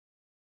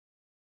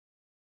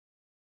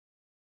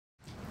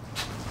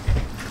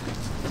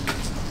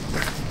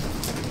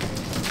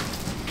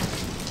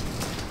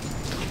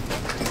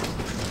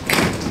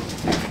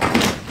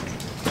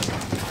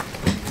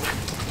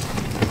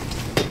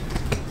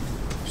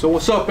So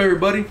what's up,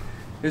 everybody?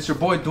 It's your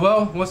boy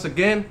Dwell once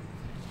again,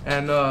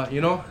 and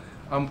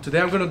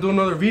today I'm gonna do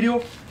another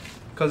video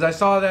because I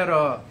saw that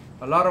I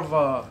got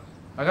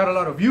a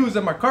lot of views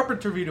in my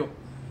carpenter video.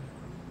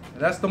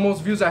 That's the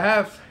most views I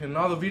have in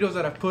all the videos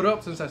that I've put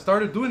up since I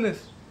started doing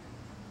this.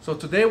 So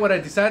today what I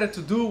decided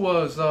to do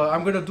was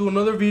I'm gonna do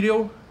another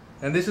video,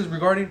 and this is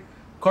regarding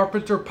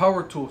carpenter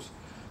power tools.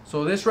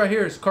 So this right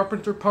here is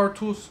carpenter power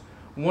tools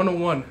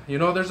 101. You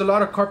know, there's a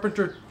lot of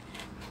carpenter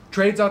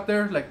trades out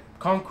there, like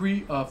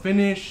concrete,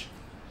 finish,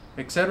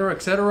 etc,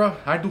 etc.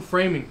 I do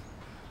framing.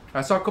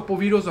 I saw a couple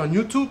videos on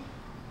YouTube,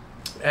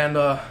 and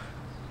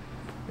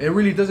it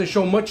really doesn't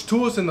show much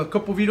tools in the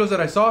couple videos that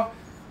I saw.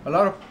 A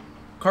lot of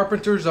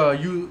carpenters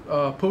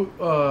put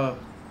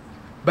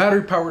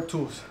battery power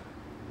tools,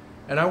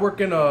 and I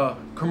work in a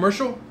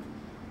commercial,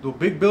 do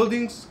big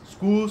buildings,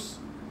 schools,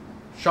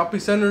 shopping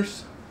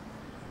centers,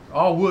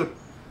 all wood,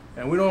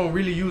 and we don't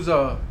really use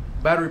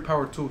battery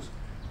power tools.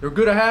 They're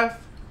good to have,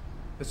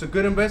 it's a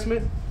good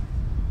investment,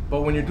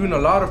 but when you're doing a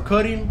lot of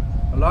cutting,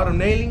 a lot of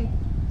nailing,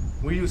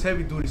 we use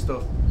heavy duty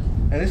stuff.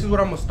 And this is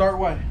what I'm gonna start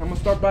with. I'm gonna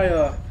start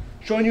by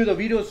showing you the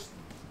videos,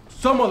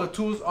 some of the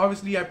tools.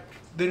 Obviously I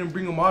didn't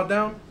bring them all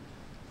down,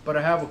 but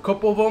I have a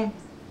couple of them,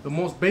 the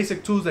most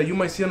basic tools that you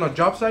might see on a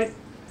job site.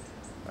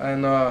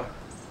 And a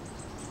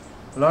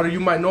lot of you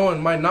might know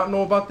and might not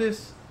know about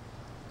this.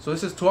 So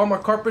this is to all my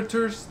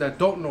carpenters that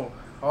don't know,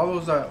 all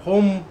those at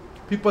home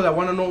people that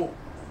want to know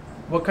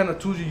what kind of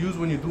tools you use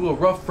when you do a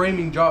rough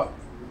framing job.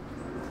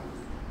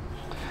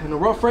 In a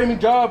rough framing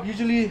job,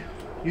 usually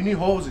you need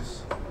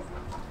hoses.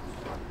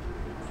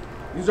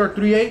 These are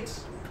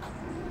 3/8,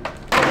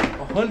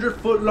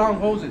 100-foot long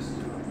hoses.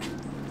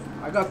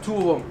 I got 2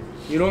 of them.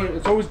 You know,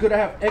 it's always good to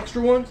have extra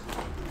ones,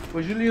 but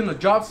usually in the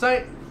job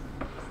site,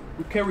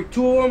 we carry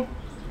 2 of them.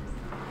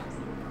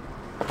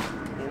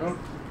 You know,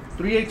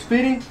 3/8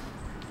 fitting,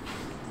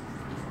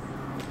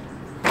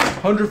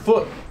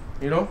 100-foot.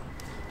 You know,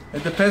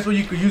 it depends what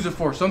you could use it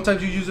for.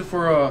 Sometimes you use it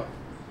for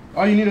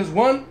all you need is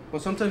 1,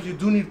 but sometimes you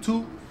do need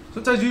 2.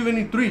 Sometimes you even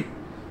need 3,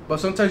 but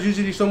sometimes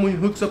usually someone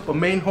hooks up a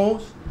main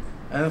hose,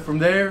 and then from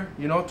there,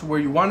 you know, to where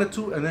you want it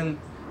to, and then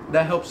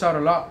that helps out a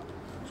lot.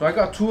 So I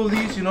got 2 of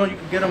these. You know, you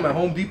can get them at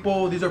Home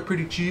Depot. These are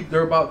pretty cheap.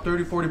 They're about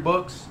 30-40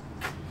 bucks.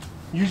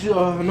 Usually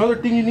another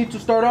thing you need to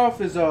start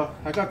off is I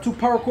got 2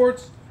 power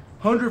cords,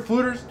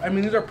 100-footers. I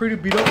mean, these are pretty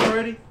beat up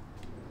already,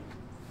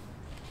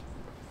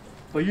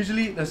 but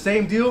usually the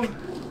same deal.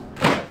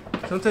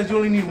 Sometimes you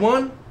only need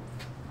 1,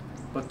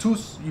 but 2,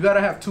 you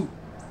gotta have 2.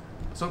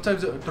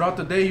 Sometimes throughout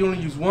the day you only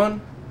use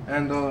 1,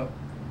 and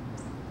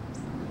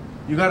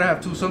you gotta have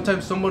 2.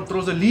 Sometimes someone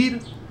throws a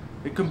lead.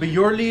 It could be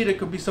your lead, it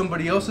could be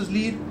somebody else's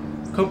lead,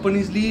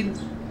 company's lead,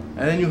 and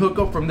then you hook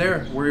up from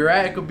there. Where you're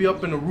at, it could be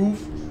up in the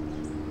roof,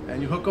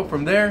 and you hook up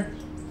from there,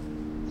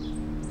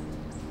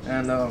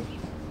 and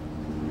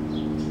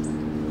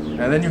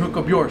then you hook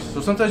up yours. So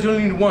sometimes you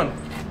only need 1.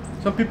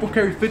 Some people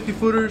carry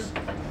 50-footers.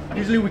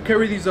 Usually we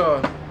carry these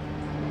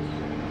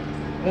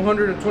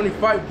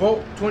 125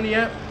 volt 20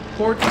 amp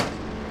cords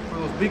for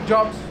those big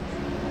jobs.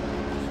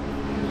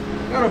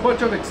 Got a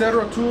bunch of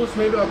etc tools.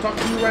 Maybe I'll talk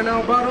to you right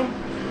now about them.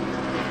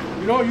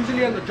 You know,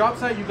 usually on the job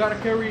site you gotta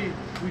carry,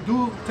 we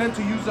do tend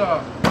to use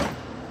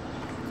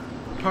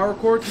power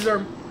cords. These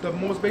are the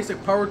most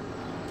basic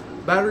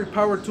battery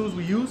power tools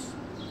we use.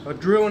 A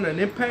drill and an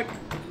impact.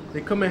 They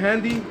come in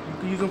handy. You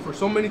can use them for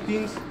so many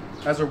things.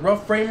 As a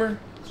rough framer,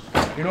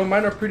 you know,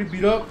 mine are pretty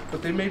beat up,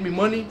 but they made me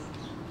money.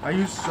 I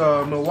use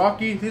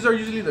Milwaukee. These are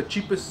usually the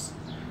cheapest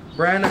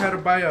brand. I had to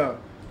buy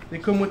they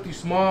come with these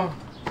small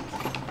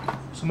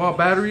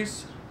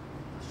batteries.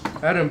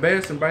 I had to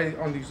invest and buy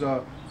on these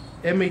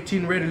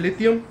M18 rated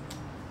lithium.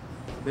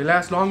 They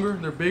last longer,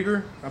 they're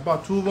bigger. I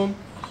bought 2 of them.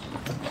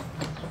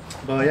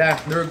 But yeah,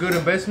 they're a good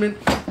investment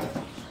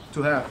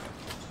to have.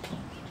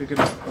 Check it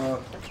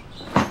out.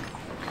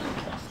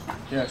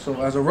 Yeah,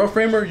 so as a rough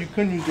framer, you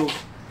can use those.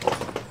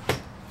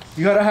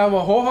 You gotta have a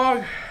hole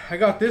hog. I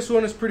got this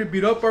one, it's pretty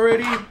beat up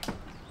already,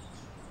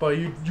 but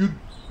you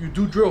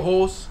do drill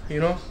holes, you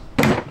know,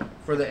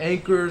 for the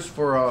anchors,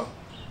 for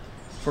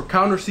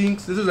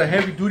countersinks. This is a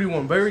heavy duty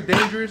one, very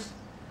dangerous.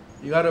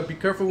 You gotta be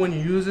careful when you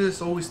use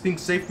this. Always think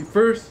safety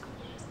first.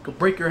 It could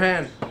break your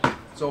hand.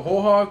 So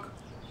hole hog,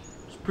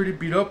 it's pretty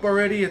beat up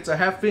already. It's a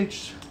half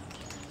inch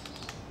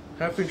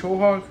hole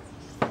hog.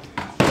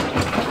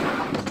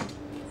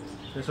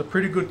 It's a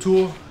pretty good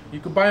tool. You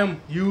can buy them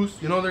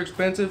used. You know, they're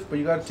expensive, but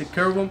you gotta take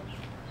care of them.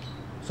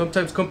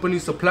 Sometimes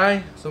companies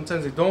supply,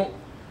 sometimes they don't.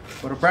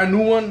 But a brand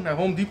new one at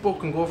Home Depot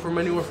can go from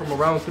anywhere from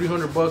around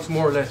 300 bucks,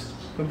 more or less.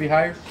 Could be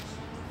higher,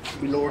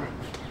 could be lower.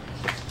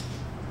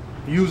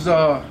 Use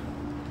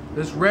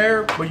it's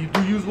rare, but you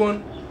do use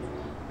one.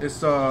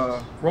 It's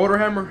a rotor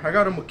hammer. I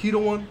got a Makita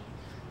one.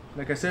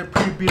 Like I said,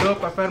 pretty beat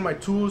up. I've had my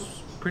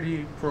tools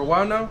for a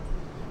while now,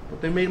 but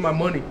they made my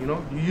money. You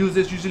know, you use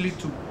this usually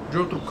to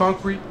drill through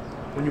concrete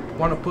when you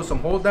want to put some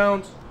hold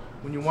downs,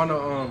 when you want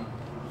to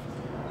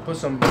put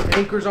some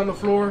anchors on the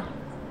floor,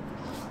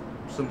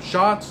 some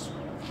shots,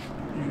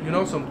 you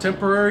know, some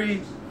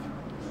temporary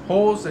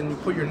holes and you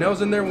put your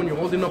nails in there when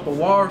you're holding up a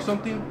wall or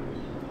something.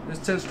 This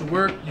tends to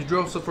work. You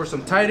drill for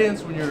some tight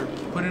ends when you're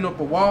putting up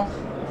a wall.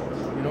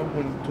 You know,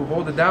 to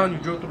hold it down, you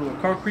drill through the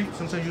concrete.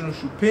 Sometimes you don't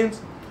shoot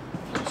pins.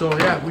 So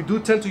yeah, we do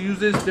tend to use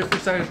this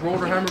different size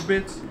roller hammer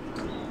bits.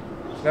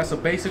 That's a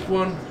basic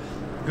one,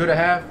 good to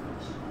have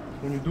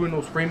when you're doing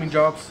those framing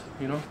jobs.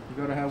 You know, you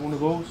gotta have one of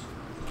those.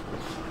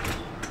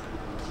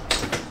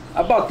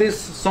 I bought this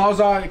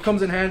Sawzall. It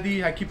comes in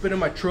handy. I keep it in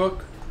my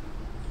truck.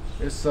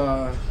 It's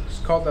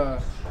called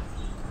the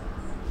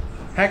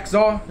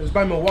Hacksaw. It's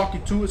by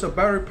Milwaukee too. It's a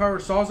battery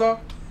powered Sawzall.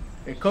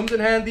 It comes in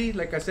handy.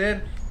 Like I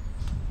said,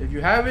 if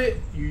you have it,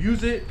 you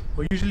use it.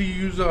 But usually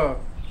you use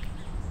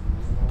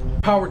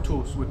power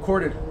tools with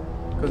corded,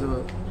 because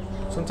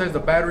sometimes the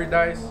battery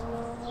dies.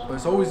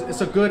 But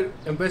it's a good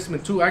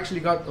investment too. I actually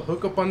got the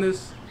hookup on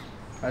this.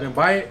 I didn't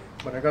buy it,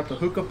 but I got the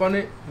hookup on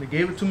it and they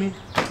gave it to me.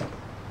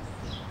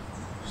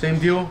 Same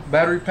deal,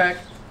 battery pack.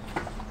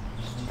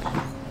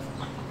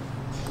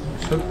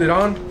 Just hooked it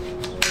on.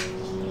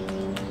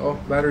 Oh,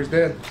 battery's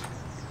dead.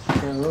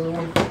 Here's another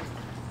one.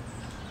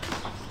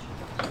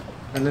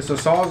 And it's a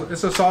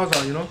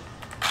Sawzall, you know.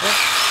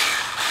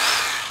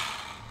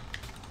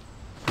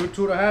 Good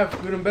tool to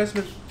have, good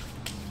investment.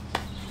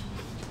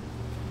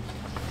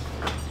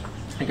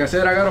 Like I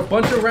said, I got a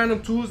bunch of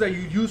random tools that you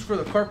use for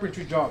the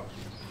carpentry job.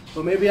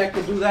 So maybe I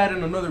can do that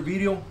in another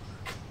video.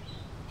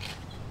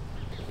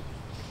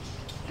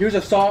 Here's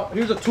a saw,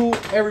 here's a tool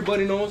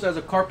everybody knows as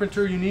a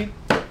carpenter you need.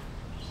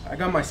 I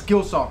got my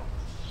skill saw.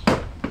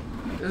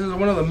 This is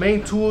one of the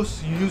main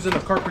tools you use in a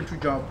carpentry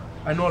job.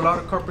 I know a lot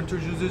of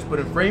carpenters use this, but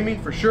in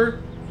framing for sure,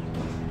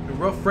 in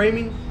rough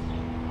framing,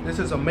 this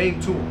is a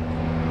main tool.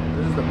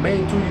 This is the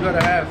main tool you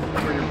gotta have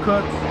for your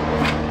cuts.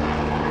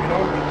 You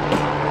know,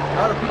 a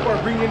lot of people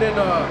are bringing in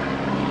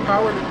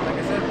powered, like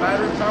I said,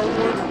 battery powered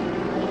ones.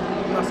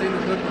 I'm not saying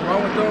there's nothing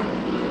wrong with them,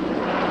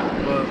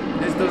 but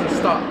this doesn't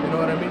stop. You know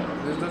what I mean?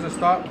 This doesn't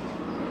stop.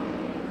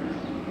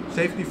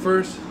 Safety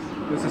first.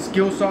 It's a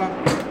skill saw.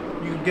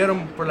 You can get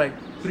them for like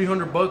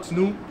 300 bucks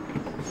new.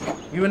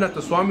 Even at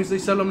the Swamis they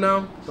sell them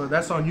now, but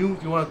that's on you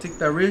if you want to take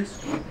that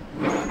risk.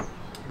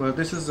 But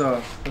this is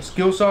a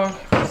skill saw,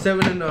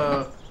 7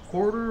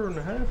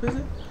 1/4 is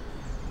it?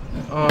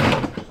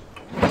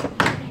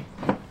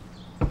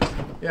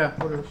 Yeah,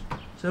 what is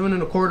 7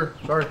 1/4?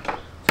 Sorry,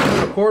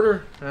 7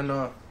 1/4, and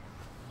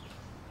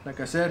like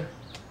I said,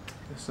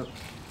 it's a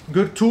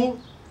good tool,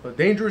 a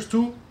dangerous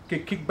tool.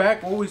 Get kicked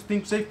back. Always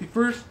think safety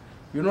first.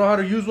 You know how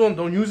to use one,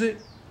 don't use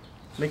it.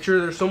 Make sure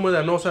there's someone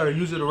that knows how to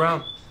use it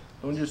around.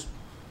 Don't just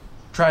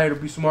try to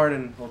be smart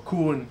or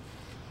cool and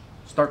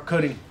start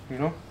cutting, you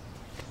know.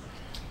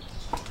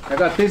 I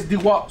got this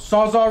DeWalt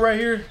Sawzall right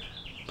here,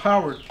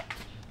 powered.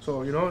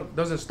 So, you know, it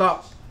doesn't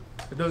stop.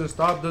 It doesn't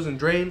stop, doesn't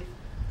drain.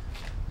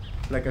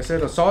 Like I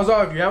said, a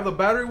Sawzall, if you have the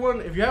battery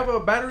one, if you have a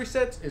battery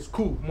set, it's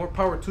cool. More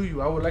power to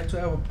you. I would like to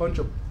have a bunch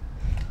of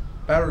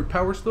battery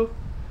power stuff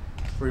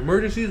for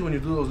emergencies when you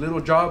do those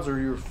little jobs or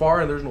you're far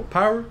and there's no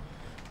power.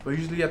 But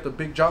usually at the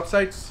big job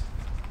sites,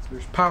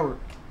 there's power.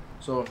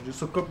 So just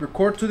hook up your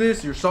cord to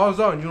this, your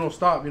Sawzall, and you don't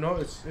stop, you know.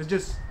 It's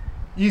just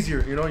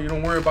easier, you know. You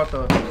don't worry about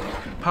the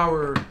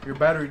power, your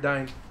battery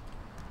dying.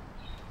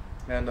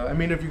 And I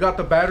mean, if you got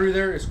the battery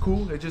there, it's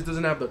cool. It just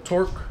doesn't have the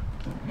torque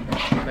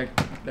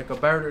like a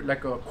battery,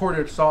 like a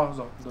corded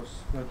Sawzall,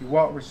 like the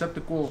DeWalt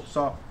receptacle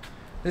saw.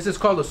 This is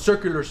called a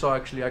circular saw,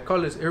 actually. I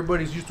call this,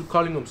 everybody's used to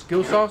calling them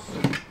skill saws,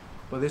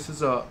 but this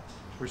is a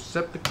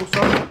receptacle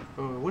saw.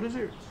 What is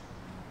it?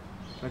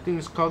 I think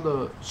it's called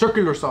a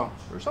circular saw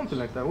or something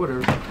like that,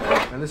 whatever.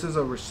 And this is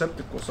a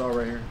receptacle saw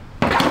right here.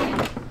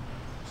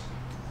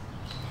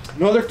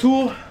 Another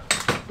tool,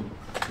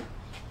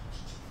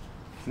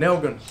 nail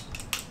gun.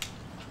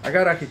 I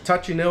got a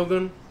Hitachi nail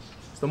gun.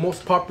 It's the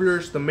most popular,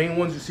 it's the main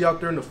ones you see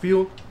out there in the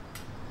field.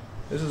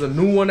 This is a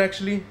new one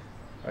actually.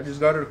 I just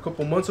got it a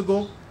couple months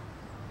ago.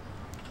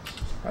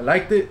 I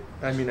liked it.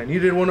 I mean, I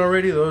needed one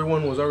already. The other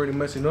one was already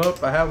messing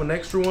up. I have an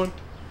extra one.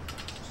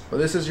 But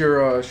this is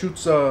your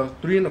shoots 3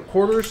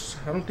 1/4.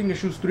 I don't think it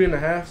shoots 3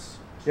 1/2.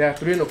 Yeah,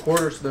 3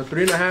 1/4. The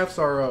 3 1/2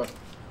 are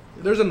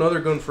there's another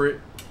gun for it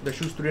that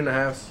shoots 3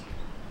 1/2,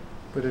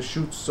 but it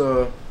shoots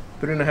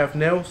 3 1/2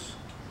 nails.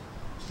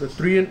 The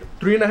 3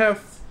 1/2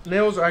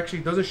 nails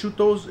actually doesn't shoot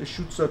those. It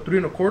shoots 3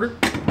 1/4.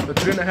 The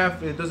 3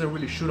 1/2 it doesn't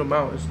really shoot them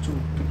out. It's too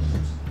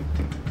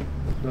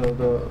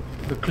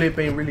the clip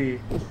ain't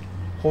really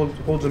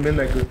holds them in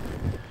that good.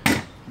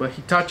 But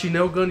Hitachi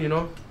nail gun, you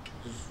know.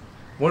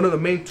 One of the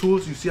main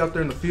tools you see out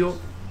there in the field.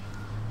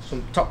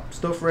 Some top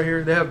stuff right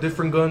here. They have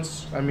different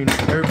guns. I mean,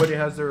 everybody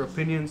has their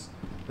opinions,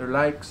 their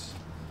likes.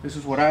 This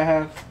is what I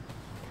have.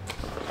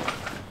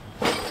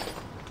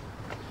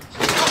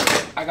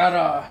 I got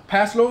a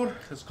pass load.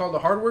 It's called a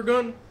hardware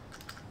gun.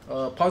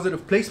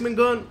 Positive placement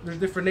gun. There's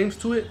different names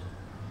to it.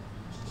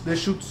 This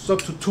shoots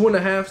up to 2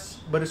 1/2,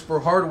 but it's for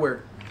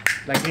hardware.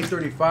 Like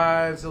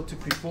 835s,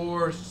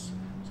 L2P4s.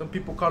 Some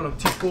people call them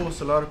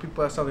Ticos. A lot of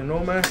people, that's how they know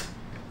them as.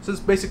 So it's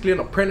basically an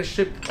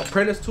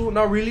apprentice tool.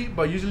 Not really,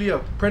 but usually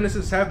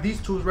apprentices have these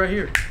tools right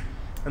here.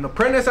 An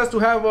apprentice has to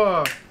have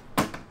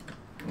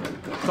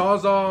it's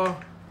sawzall,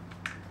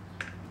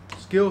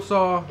 skill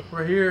saw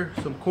right here,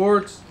 some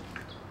cords,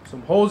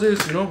 some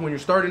hoses, you know, when you're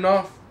starting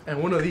off,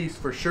 and one of these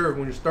for sure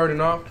when you're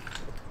starting off.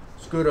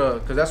 It's good,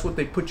 because that's what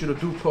they put you to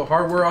do, put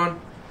hardware on.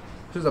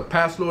 This is a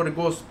pass load. It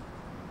goes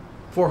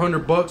 400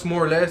 bucks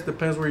more or less,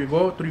 depends where you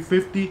go,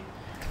 350.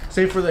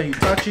 Same for the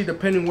Hitachi,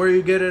 depending where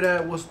you get it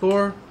at, what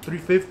store,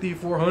 350,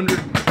 400,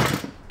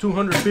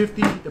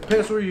 250,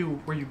 depends where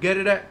you get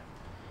it at.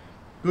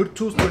 Good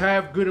tools to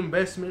have, good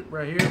investment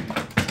right here.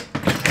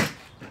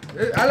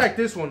 I like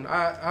this one.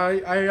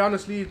 I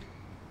honestly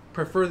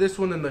prefer this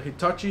one than the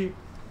Hitachi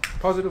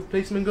positive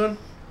placement gun.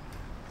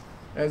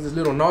 It has this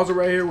little nozzle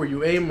right here where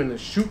you aim and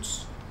it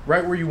shoots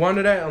right where you want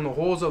it at on the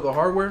holes of the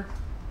hardware.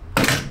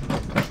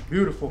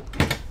 Beautiful.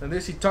 And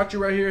this Hitachi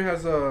right here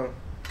has a,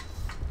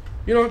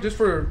 you know, just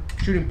for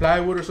shooting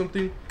plywood or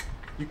something.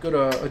 You could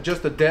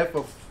adjust the depth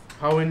of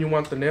how in you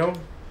want the nail.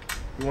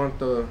 You want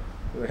the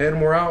head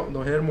more out,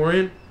 the head more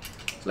in.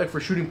 It's like for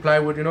shooting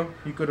plywood, you know.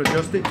 You could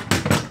adjust it,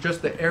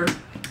 adjust the air.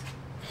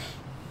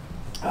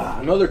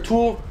 Another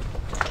tool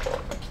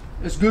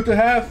it's good to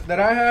have that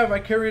I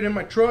carry it in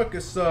my truck.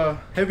 It's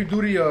heavy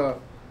duty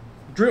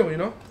drill, you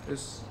know.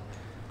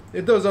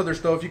 It does other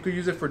stuff. You could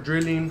use it for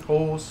drilling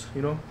holes,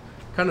 you know.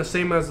 Kind of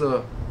same as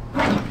a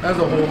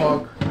hole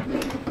hog.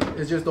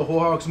 It's just the hole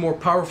hog's more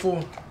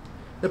powerful.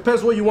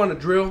 Depends what you want to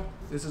drill.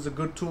 This is a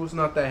good tool. It's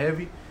not that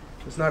heavy.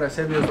 It's not as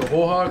heavy as the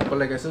hole hog, but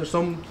like I said,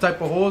 some type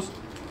of holes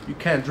you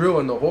can't drill,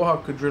 and the hole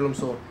hog could drill them.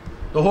 So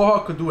the hole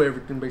hog could do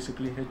everything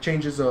basically. It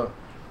changes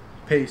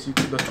pace.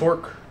 The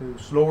torque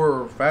is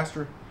slower or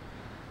faster.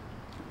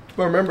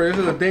 But remember, this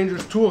is a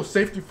dangerous tool.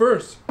 Safety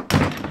first.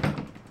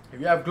 If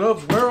you have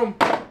gloves, wear them.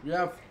 If you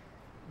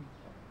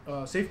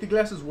have safety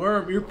glasses,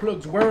 wear them.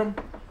 Earplugs, wear them.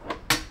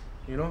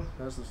 You know,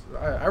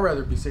 I'd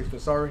rather be safe than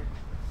sorry.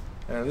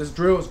 And this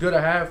drill is good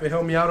to have. It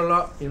helped me out a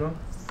lot, you know.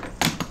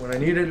 When I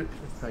need it,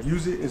 I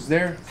use it. It's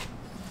there.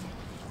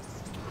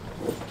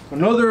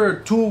 Another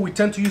tool we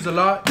tend to use a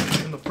lot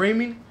in the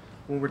framing,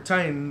 when we're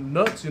tying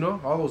nuts, you know,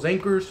 all those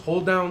anchors,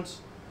 hold downs,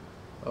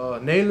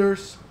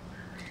 nailers,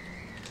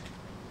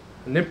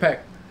 an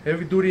impact,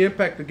 heavy duty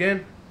impact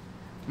again.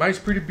 Mine's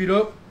pretty beat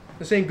up.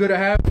 This ain't good to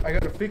have. I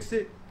gotta fix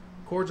it.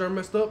 Cords are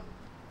messed up.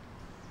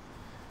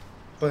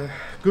 But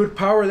good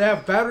power. They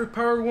have battery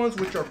powered ones,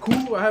 which are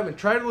cool. I haven't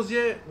tried those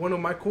yet. One of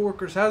my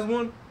coworkers has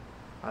one.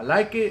 I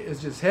like it.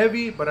 It's just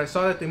heavy, but I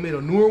saw that they made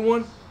a newer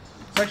one.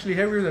 It's actually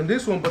heavier than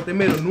this one, but they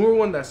made a newer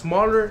one that's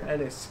smaller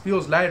and it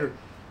feels lighter.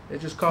 It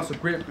just costs a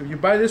grip. If you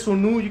buy this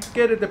one new, you can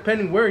get it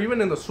depending where.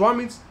 Even in the swap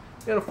meets,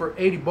 you get it for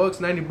 80 bucks,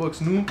 90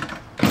 bucks new.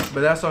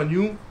 But that's on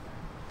you.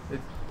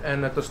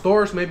 And at the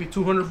stores, maybe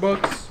 200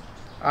 bucks.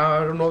 I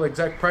don't know the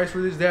exact price for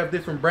these. They have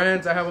different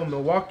brands. I have a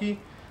Milwaukee.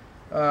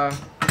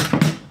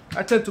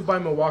 I tend to buy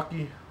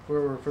Milwaukee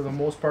for the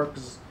most part,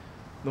 because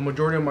the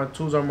majority of my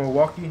tools are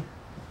Milwaukee.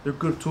 They're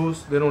good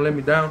tools. They don't let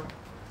me down.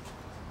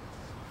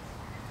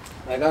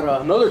 I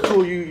got another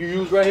tool you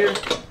use right here.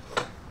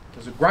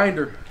 It's a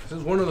grinder. This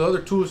is one of the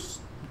other tools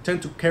you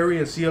tend to carry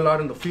and see a lot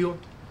in the field.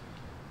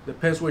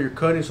 Depends what you're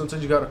cutting.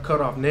 Sometimes you got to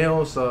cut off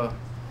nails.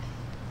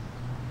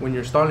 When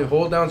you're installing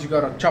hold downs, you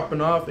got to chop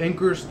them off.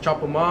 Anchors,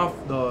 chop them off.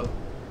 The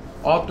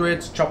all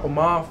threads, chop them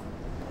off.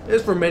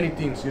 It's for many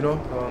things, you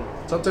know.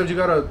 Sometimes you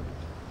got to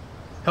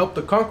help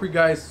the concrete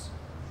guys,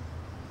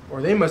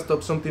 or they messed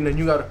up something and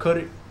you got to cut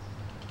it.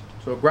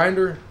 So a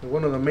grinder is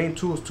one of the main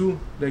tools too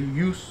that you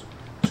use.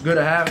 It's good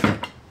to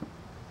have.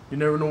 You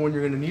never know when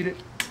you're going to need it.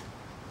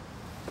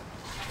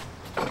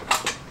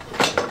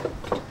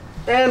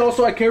 And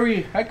also I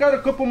got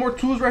a couple more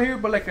tools right here,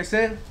 but like I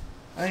said,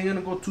 I ain't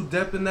gonna go too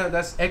depth in that.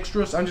 That's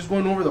extras. I'm just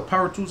going over the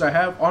power tools I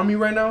have on me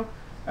right now.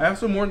 I have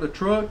some more in the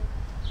truck,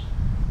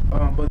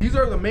 but these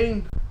are the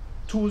main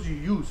tools you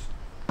use.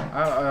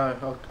 I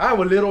have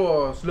a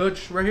little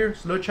sludge right here,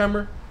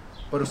 sledgehammer,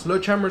 but a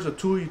sledgehammer is a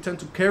tool you tend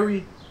to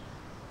carry,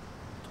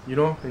 you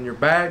know, in your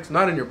bags.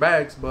 Not in your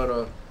bags,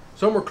 but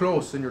somewhere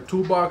close, in your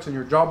toolbox, in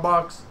your job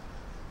box,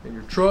 in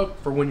your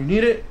truck, for when you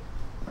need it.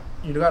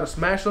 You gotta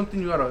smash something,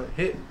 you gotta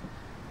hit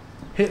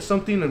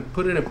something and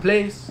put it in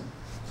place.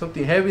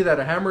 Something heavy that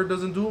a hammer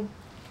doesn't do.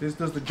 This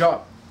does the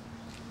job.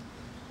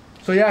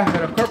 So yeah,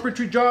 at a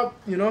carpentry job,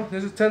 you know,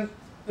 this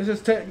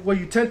is what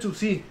you tend to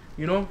see,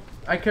 you know.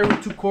 I carry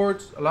 2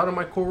 cords. A lot of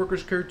my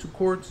coworkers carry 2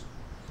 cords.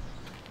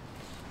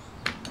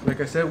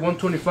 Like I said,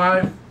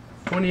 125,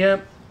 20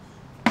 amp,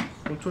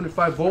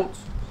 125 volts,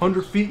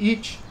 100 feet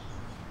each.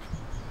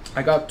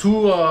 I got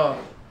 2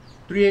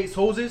 3/8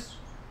 hoses,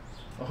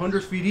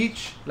 100 feet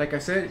each. Like I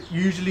said,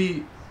 you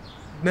usually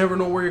never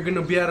know where you're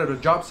gonna be at a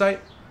job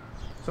site.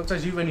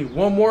 Sometimes you even need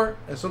one more,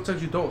 and sometimes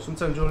you don't.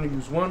 Sometimes you only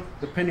use one,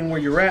 depending where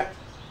you're at.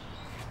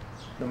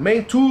 The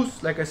main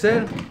tools, like I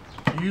said,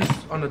 you use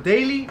on a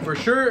daily for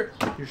sure.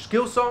 Your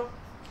skill saw,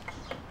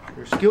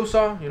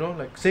 you know,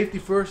 like safety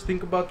first.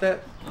 Think about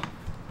that.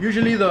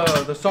 Usually the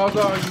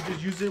sawzall, you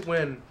just use it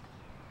when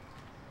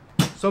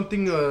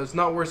something is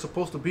not where it's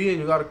supposed to be, and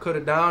you gotta cut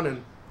it down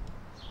and,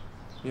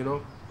 you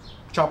know,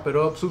 chop it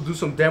up. So do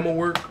some demo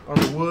work on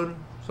the wood.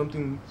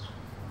 Something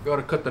you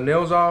gotta cut the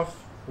nails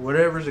off,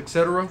 whatever's,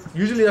 etc.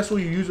 Usually that's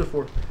what you use it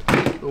for.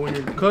 But when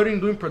you're cutting,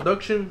 doing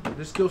production,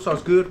 this skill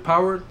saw's good,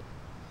 powered.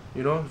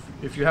 You know,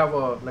 if you have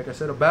a, like I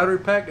said, a battery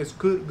pack, it's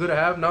good to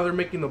have. Now they're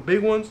making the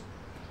big ones.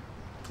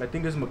 I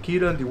think it's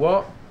Makita and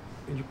DeWalt,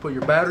 and you put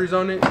your batteries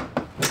on it.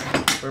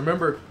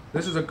 Remember,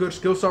 this is a good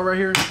skill saw right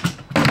here.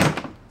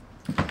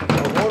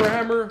 A roller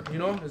hammer, you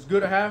know, it's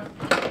good to have.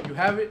 You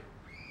have it,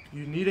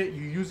 you need it,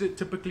 you use it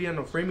typically on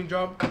a framing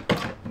job.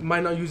 You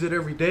might not use it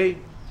every day,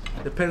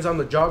 depends on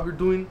the job you're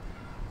doing,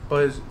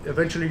 but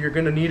eventually you're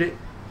gonna need it.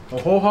 A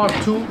hole hog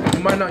too, you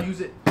might not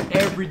use it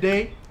every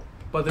day,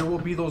 but there will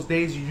be those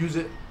days you use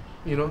it,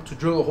 you know, to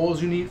drill the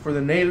holes you need for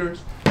the nailers.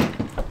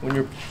 When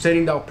you're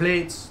setting down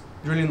plates,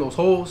 drilling those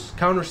holes,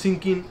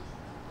 countersinking.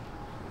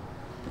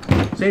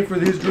 Same for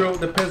this drill,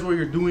 depends what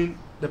you're doing.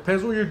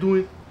 Depends what you're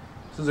doing.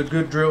 This is a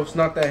good drill, it's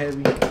not that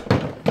heavy.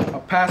 A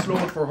pass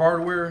load for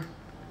hardware.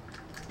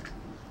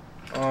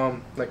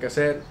 Like I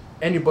said,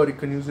 anybody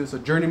can use this. A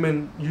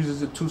journeyman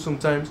uses it too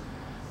sometimes.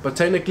 But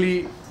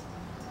technically,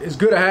 it's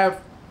good to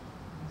have,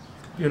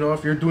 you know,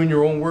 if you're doing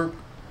your own work.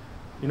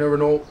 You never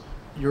know,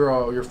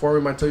 your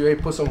foreman might tell you, hey,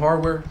 put some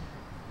hardware.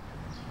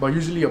 But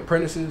usually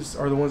apprentices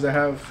are the ones that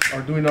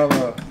are doing all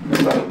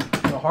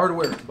the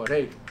hardware. But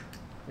hey,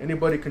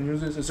 anybody can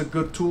use this. It's a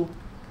good tool,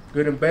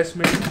 good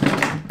investment.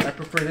 I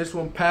prefer this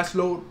one, pass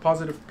load,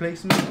 positive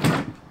placement.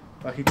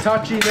 A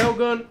Hitachi nail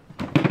gun,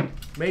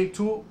 main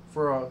tool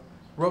for a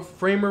rough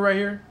framer right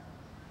here.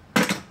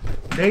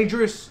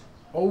 Dangerous,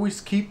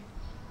 always keep,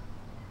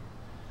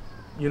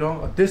 you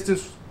know, a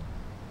distance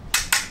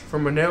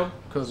from a nail,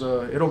 because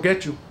it'll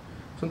get you.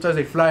 Sometimes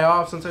they fly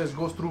off, sometimes it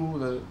goes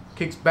through,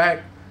 kicks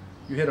back,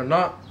 you hit a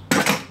knot.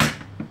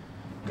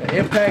 The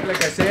impact,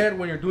 like I said,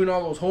 when you're doing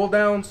all those hold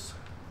downs,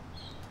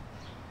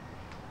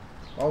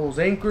 all those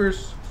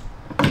anchors.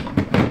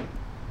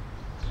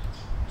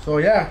 So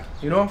yeah,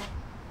 you know,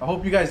 I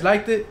hope you guys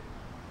liked it.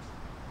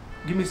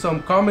 Give me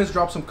some comments,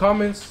 drop some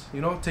comments,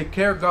 you know, take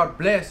care, God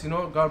bless, you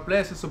know, God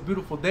bless. It's a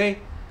beautiful day.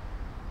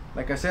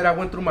 Like I said, I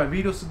went through my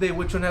videos today,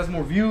 which one has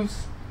more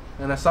views,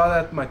 and I saw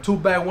that my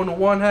 2-bag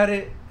 101 had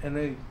it, and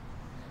then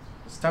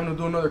it's time to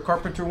do another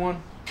carpenter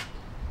one.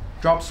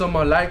 Drop some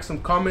likes,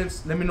 some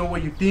comments, let me know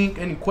what you think,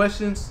 any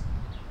questions.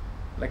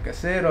 Like I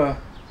said, I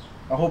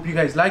hope you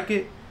guys like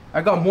it.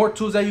 I got more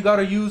tools that you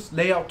gotta use,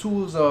 layout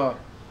tools,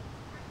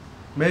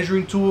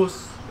 measuring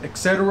tools,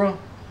 etc.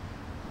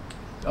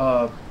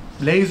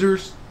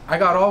 Lasers, I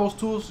got all those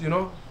tools, you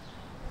know.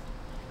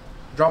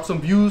 Drop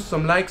some views,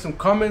 some likes, some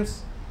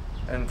comments,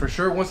 and for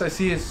sure once I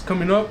see it's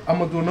coming up, I'm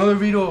gonna do another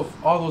video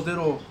of all those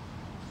little,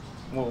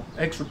 well,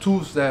 extra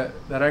tools that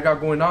I got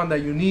going on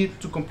that you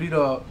need to complete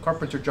a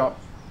carpenter job.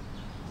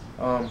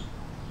 But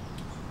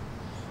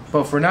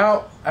for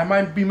now, I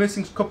might be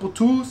missing a couple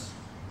tools.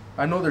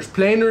 I know there's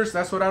planers,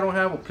 that's what I don't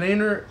have, a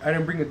planer. I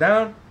didn't bring it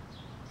down.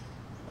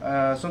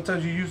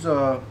 Sometimes you use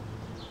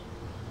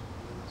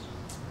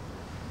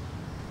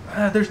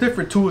there's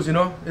different tools, you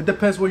know, it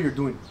depends what you're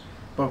doing.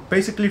 But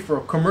basically for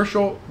a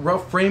commercial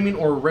rough framing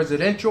or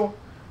residential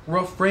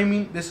rough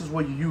framing, this is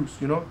what you use,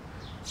 you know.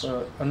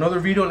 Another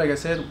video, like I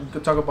said, we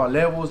could talk about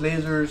levels,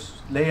 lasers,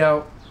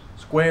 layout,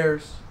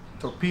 squares,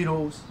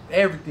 torpedoes,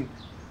 everything.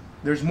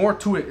 There's more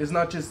to it. It's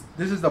not just,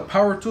 this is the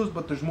power tools,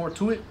 but there's more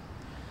to it.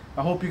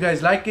 I hope you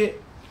guys like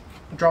it.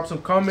 Drop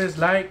some comments,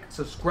 like,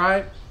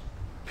 subscribe.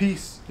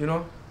 Peace, you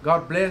know.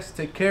 God bless,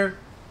 take care.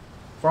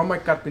 For all my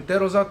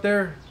carpinteros out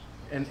there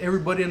and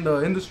everybody in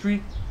the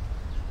industry,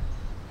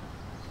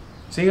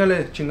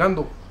 síganle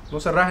chingando, no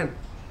se rajen.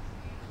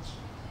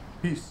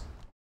 Peace.